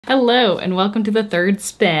Hello and welcome to the third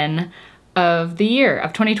spin of the year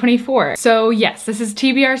of 2024. So yes, this is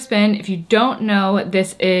TBR Spin. If you don't know,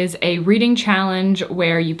 this is a reading challenge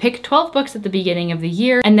where you pick 12 books at the beginning of the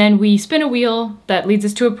year and then we spin a wheel that leads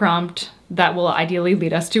us to a prompt that will ideally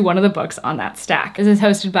lead us to one of the books on that stack. This is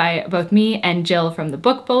hosted by both me and Jill from the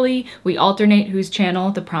Book Bully. We alternate whose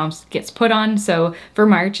channel the prompts gets put on. So for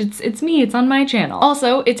March, it's me, it's on my channel.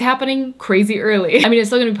 Also, it's happening crazy early. I mean, it's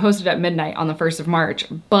still gonna be posted at midnight on the 1st of March,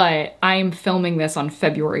 but I'm filming this on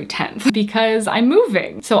February 10th because I'm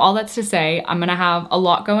moving. So all that's to say, I'm gonna have a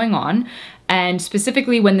lot going on. And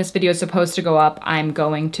specifically when this video is supposed to go up, I'm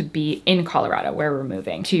going to be in Colorado where we're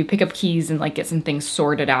moving to pick up keys and like get some things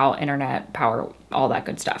sorted out, internet, power, all that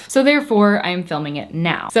good stuff. So therefore I am filming it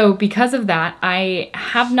now. So because of that, I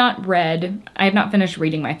have not finished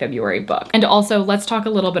reading my February book. And also let's talk a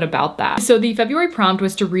little bit about that. So the February prompt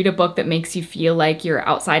was to read a book that makes you feel like you're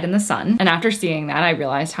outside in the sun. And after seeing that, I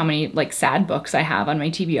realized how many like sad books I have on my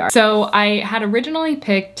TBR. So I had originally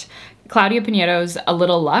picked Claudia Piñero's A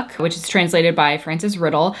Little Luck, which is translated by Frances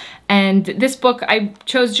Riddle. And this book I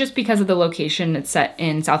chose just because of the location. It's set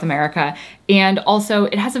in South America, and also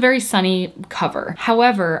it has a very sunny cover.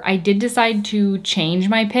 However, I did decide to change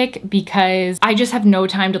my pick because I just have no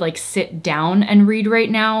time to like sit down and read right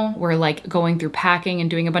now. We're like going through packing and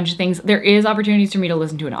doing a bunch of things. There is opportunities for me to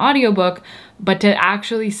listen to an audiobook, but to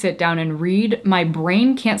actually sit down and read, my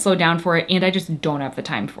brain can't slow down for it, and I just don't have the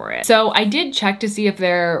time for it. So I did check to see if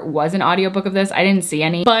there was an audiobook of this. I didn't see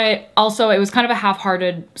any, but also it was kind of a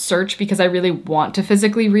half-hearted search because I really want to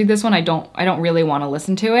physically read this one. I don't really want to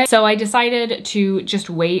listen to it. So I decided to just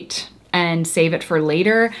wait and save it for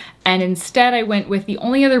later. And instead I went with the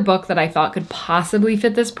only other book that I thought could possibly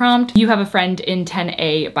fit this prompt. You Have a Friend in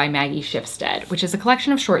 10A by Maggie Shifstead, which is a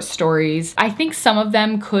collection of short stories. I think some of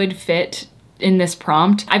them could fit in this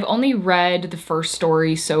prompt. I've only read the first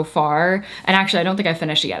story so far, and actually I don't think I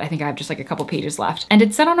finished it yet. I think I have just like a couple pages left. And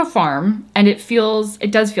it's set on a farm, and it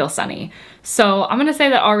does feel sunny. So I'm gonna say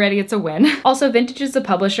that already it's a win. Also, Vintage is the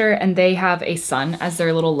publisher, and they have a sun as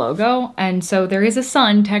their little logo, and so there is a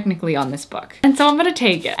sun technically on this book. And so I'm gonna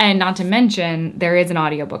take it. And not to mention, there is an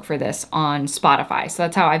audiobook for this on Spotify, so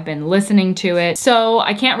that's how I've been listening to it. So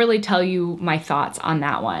I can't really tell you my thoughts on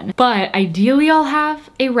that one. But ideally I'll have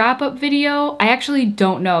a wrap-up video. I actually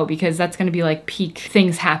don't know, because that's gonna be like peak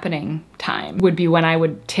things happening time would be when I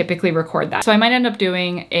would typically record that. So I might end up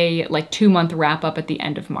doing a like 2-month wrap up at the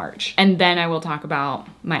end of March. And then I will talk about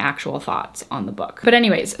my actual thoughts on the book. But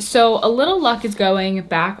anyways, so A Little Luck is going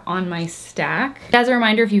back on my stack. As a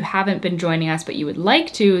reminder, if you haven't been joining us but you would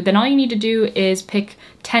like to, then all you need to do is pick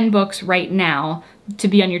 10 books right now to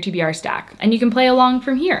be on your TBR stack. And you can play along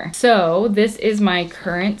from here. So this is my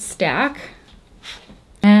current stack.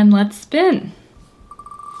 And let's spin.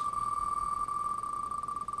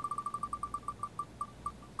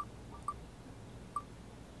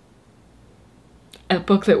 A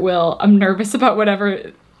book that will, I'm nervous about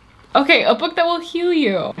whatever. Okay, a book that will heal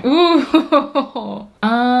you. Ooh.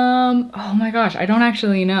 Oh my gosh, I don't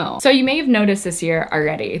actually know. So you may have noticed this year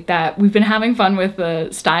already that we've been having fun with the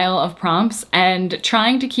style of prompts and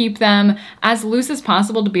trying to keep them as loose as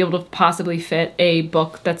possible to be able to possibly fit a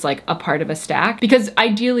book that's like a part of a stack. Because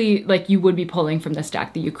ideally, like you would be pulling from the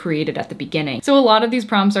stack that you created at the beginning. So a lot of these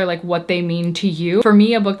prompts are like what they mean to you. For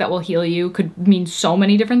me, a book that will heal you could mean so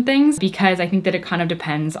many different things, because I think that it kind of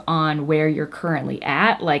depends on where you're currently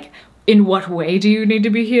at. Like, in what way do you need to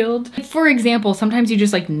be healed? For example, sometimes you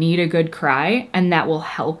just like need a good cry and that will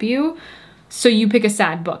help you. So you pick a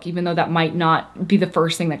sad book, even though that might not be the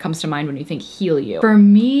first thing that comes to mind when you think heal you. For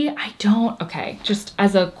me, I don't, okay, just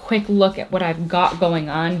as a quick look at what I've got going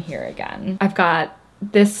on here again. I've got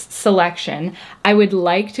this selection. I would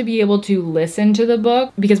like to be able to listen to the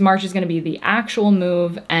book because March is going to be the actual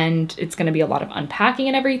move and it's going to be a lot of unpacking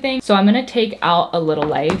and everything. So I'm going to take out A Little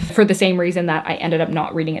Life for the same reason that I ended up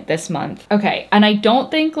not reading it this month. Okay, and I don't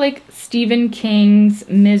think like Stephen King's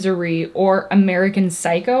Misery or American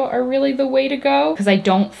Psycho are really the way to go, because I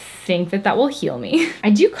don't think that that will heal me. I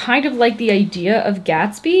do kind of like the idea of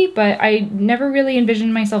Gatsby, but I never really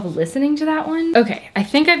envisioned myself listening to that one. Okay, I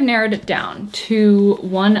think I've narrowed it down to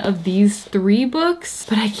one of these 3 books,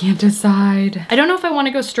 but I can't decide. I don't know if I want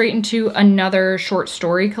to go straight into another short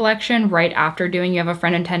story collection right after doing You Have a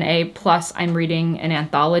Friend in 10A, plus I'm reading an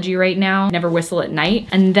anthology right now, Never Whistle at Night,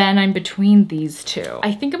 and then I'm between these two.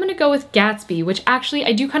 I think I'm gonna go with Gatsby, which actually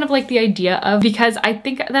I do kind of like the idea of, because I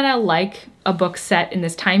think that I like a book set in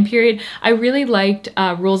this time period. I really liked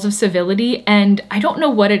Rules of Civility, and I don't know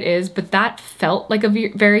what it is, but that felt like a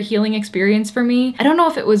very healing experience for me. I don't know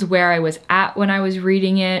if it was where I was at when I was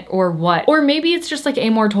reading it or what, or maybe it's just like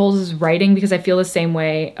Amor Towles' writing, because I feel the same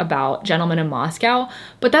way about Gentleman in Moscow,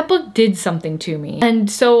 but that book did something to me. And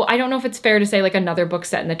so I don't know if it's fair to say like another book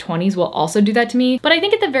set in the 20s will also do that to me, but I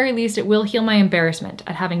think at the very least it will heal my embarrassment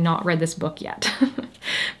at having not read this book yet.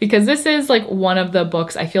 Because this is like one of the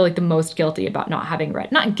books I feel like the most guilty about not having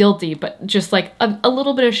read. Not guilty, but just like a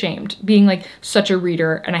little bit ashamed being like such a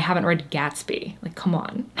reader and I haven't read Gatsby. Like, come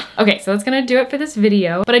on. Okay, so that's gonna do it for this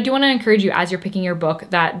video, but I do wanna encourage you as you're picking your book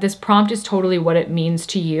that this prompt is totally what it means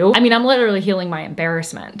to you. I mean, I'm literally healing my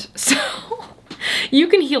embarrassment, so you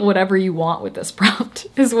can heal whatever you want with this prompt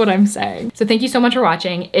is what I'm saying. So thank you so much for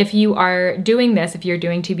watching. If you are doing this, if you're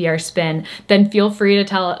doing TBR Spin, then feel free to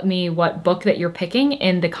tell me what book that you're picking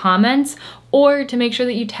in the comments, or to make sure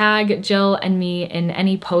that you tag Jill and me in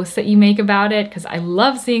any posts that you make about it, because I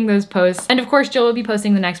love seeing those posts. And of course, Jill will be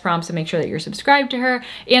posting the next prompt, so make sure that you're subscribed to her.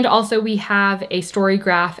 And also we have a story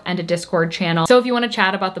graph and a Discord channel. So if you want to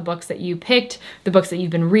chat about the books that you picked, the books that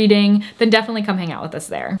you've been reading, then definitely come hang out with us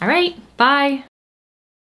there. All right, bye.